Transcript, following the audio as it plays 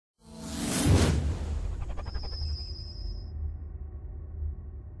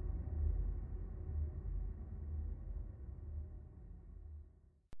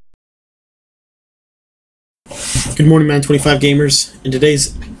Good morning, Madden 25 gamers. In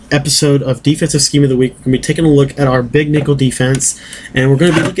today's episode of Defensive Scheme of the Week, we're going to be taking a look at our big nickel defense, and we're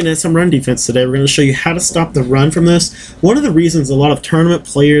going to be looking at some run defense today. We're going to show you how to stop the run from this. One of the reasons a lot of tournament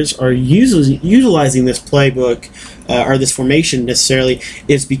players are utilizing this playbook, or this formation necessarily,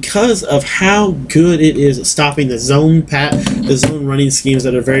 is because of how good it is at stopping the zone running schemes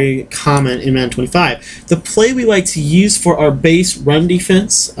that are very common in Madden 25. The play we like to use for our base run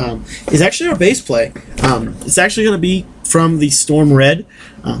defense is actually our base play. It's actually going to be from the Storm Red,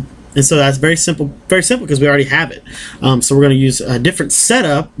 and so that's very simple because we already have it. So we're going to use a different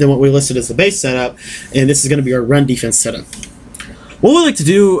setup than what we listed as the base setup, and this is going to be our run defense setup. What we like to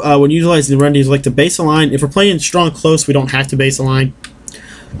do when utilizing the run defense is like to base align. If we're playing strong close, we don't have to base align.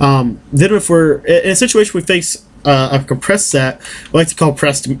 Then if we're in a situation we face a compressed set, we like to call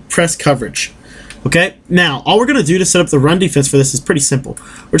press coverage. Okay, now all we're going to do to set up the run defense for this is pretty simple.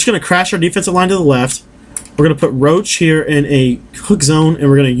 We're just going to crash our defensive line to the left. We're going to put Roach here in a hook zone, and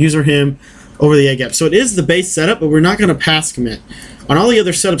we're going to user him over the A gap. So it is the base setup, but we're not going to pass commit. On all the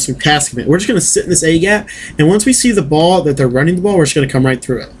other setups, we pass commit. We're just going to sit in this A gap, and once we see the ball, that they're running the ball, we're just going to come right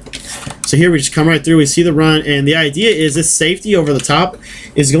through it. So here we just come right through, we see the run, and the idea is this safety over the top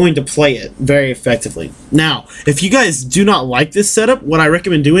is going to play it very effectively. Now, if you guys do not like this setup, what I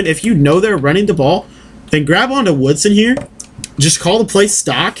recommend doing, if you know they're running the ball, then grab onto Woodson here, just call the play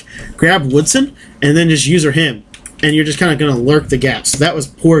stock, grab Woodson, and then just user him. And you're just kind of going to lurk the gaps. So that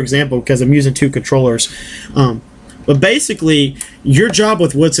was a poor example because I'm using two controllers. But basically, your job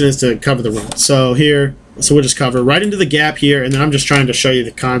with Woodson is to cover the run. So here, we'll just cover right into the gap here, and then I'm just trying to show you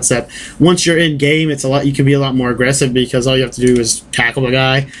the concept. Once you're in game, it's you can be a lot more aggressive because all you have to do is tackle the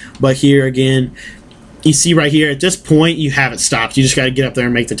guy. But here again, you see right here, at this point, you have it stopped. You just got to get up there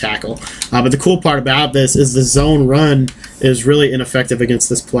and make the tackle. But the cool part about this is the zone run is really ineffective against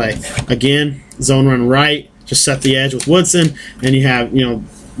this play. Again, zone run right, just set the edge with Woodson, and you have,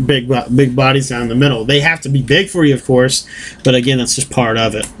 big bodies down the middle. They have to be big for you, of course, but again, that's just part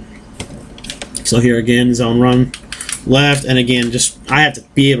of it. So here again, zone run left, and again, I have to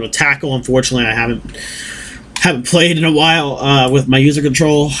be able to tackle. Unfortunately, I haven't played in a while with my user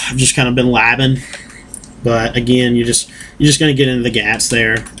control. I've just kind of been labbing. But again, you're just going to get into the gaps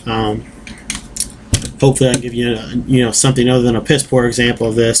there. Hopefully, I can give you something other than a piss poor example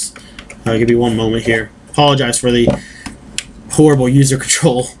of this. I'll give you one moment here. Apologize for the horrible user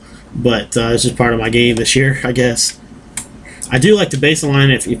control, but it's just part of my game this year, I guess. I do like to base align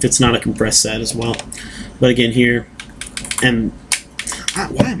if it's not a compressed set as well. But again, here, and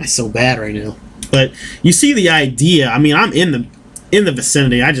why am I so bad right now? But you see the idea. I mean, I'm in the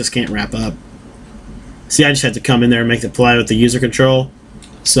vicinity. I just can't wrap up. See, I just had to come in there and make the play with the user control.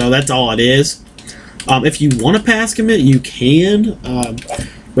 So that's all it is. If you want to pass commit, you can.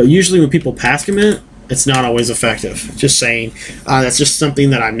 But usually when people pass commit, it's not always effective. Just saying. That's just something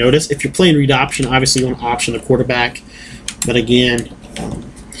that I've noticed. If you're playing read option, obviously you want to option the quarterback. But again,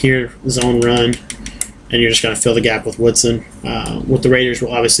 here, zone run, and you're just going to fill the gap with Woodson. With the Raiders,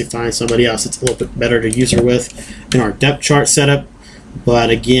 we'll obviously find somebody else that's a little bit better to user with in our depth chart setup. But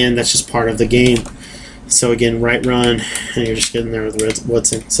again, that's just part of the game. So again, right run, and you're just getting there with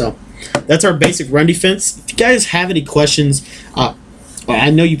Woodson. So that's our basic run defense. If you guys have any questions,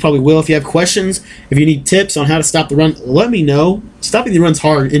 I know you probably will. If you have questions, if you need tips on how to stop the run, let me know. Stopping the run's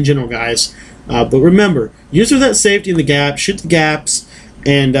hard in general, guys. But remember, use that safety in the gap, shoot the gaps,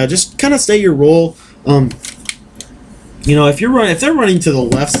 and just kind of stay your role. If they're running to the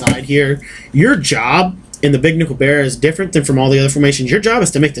left side here, your job in the big nickel bear is different than from all the other formations. Your job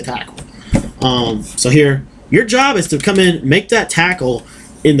is to make the tackle. So here, your job is to come in, make that tackle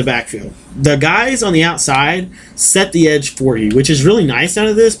in the backfield. The guys on the outside set the edge for you, which is really nice out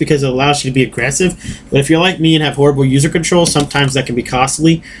of this because it allows you to be aggressive. But if you're like me and have horrible user control, sometimes that can be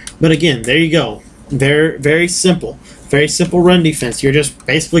costly. But again, there you go. Very, very simple. Very simple run defense. You're just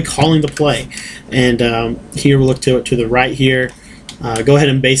basically calling the play. And here we'll look to the right here. Go ahead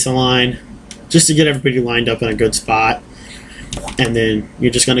and base align just to get everybody lined up in a good spot. And then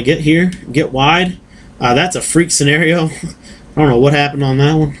you're just going to get here, get wide. That's a freak scenario. I don't know what happened on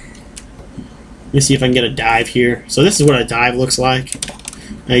that one. Let me see if I can get a dive here. So this is what a dive looks like.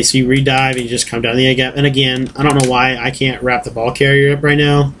 Now you see re-dive, and you just come down the A-gap. And again, I don't know why I can't wrap the ball carrier up right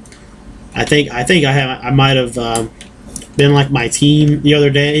now. I think I might have been like my team the other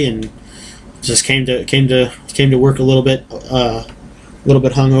day and just came to work a little bit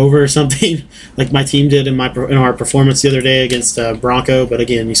hungover or something, like my team did in our performance the other day against Bronco. But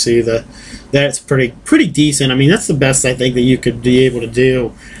again, you see that's pretty decent. I mean, that's the best I think that you could be able to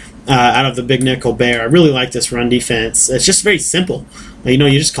do out of the big nickel bear. I really like this run defense. It's just very simple. You know,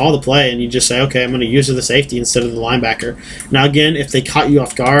 you just call the play and you just say, okay, I'm going to use the safety instead of the linebacker. Now, again, if they caught you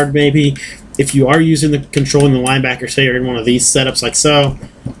off guard, maybe if you are using the controlling the linebacker, say you're in one of these setups like so,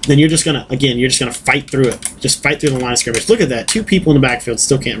 then you're just gonna fight through it. Just fight through the line of scrimmage. Look at that, 2 people in the backfield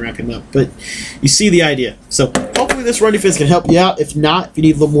still can't wrap him up. But you see the idea. So hopefully this run defense can help you out. If not, if you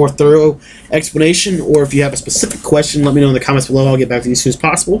need a little more thorough explanation, or if you have a specific question, let me know in the comments below. I'll get back to you as soon as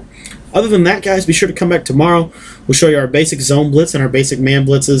possible. Other than that, guys, be sure to come back tomorrow. We'll show you our basic zone blitz and our basic man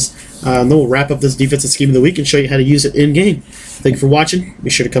blitzes. And then we'll wrap up this defensive scheme of the week and show you how to use it in game. Thank you for watching. Be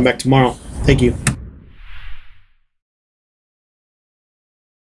sure to come back tomorrow. Thank you.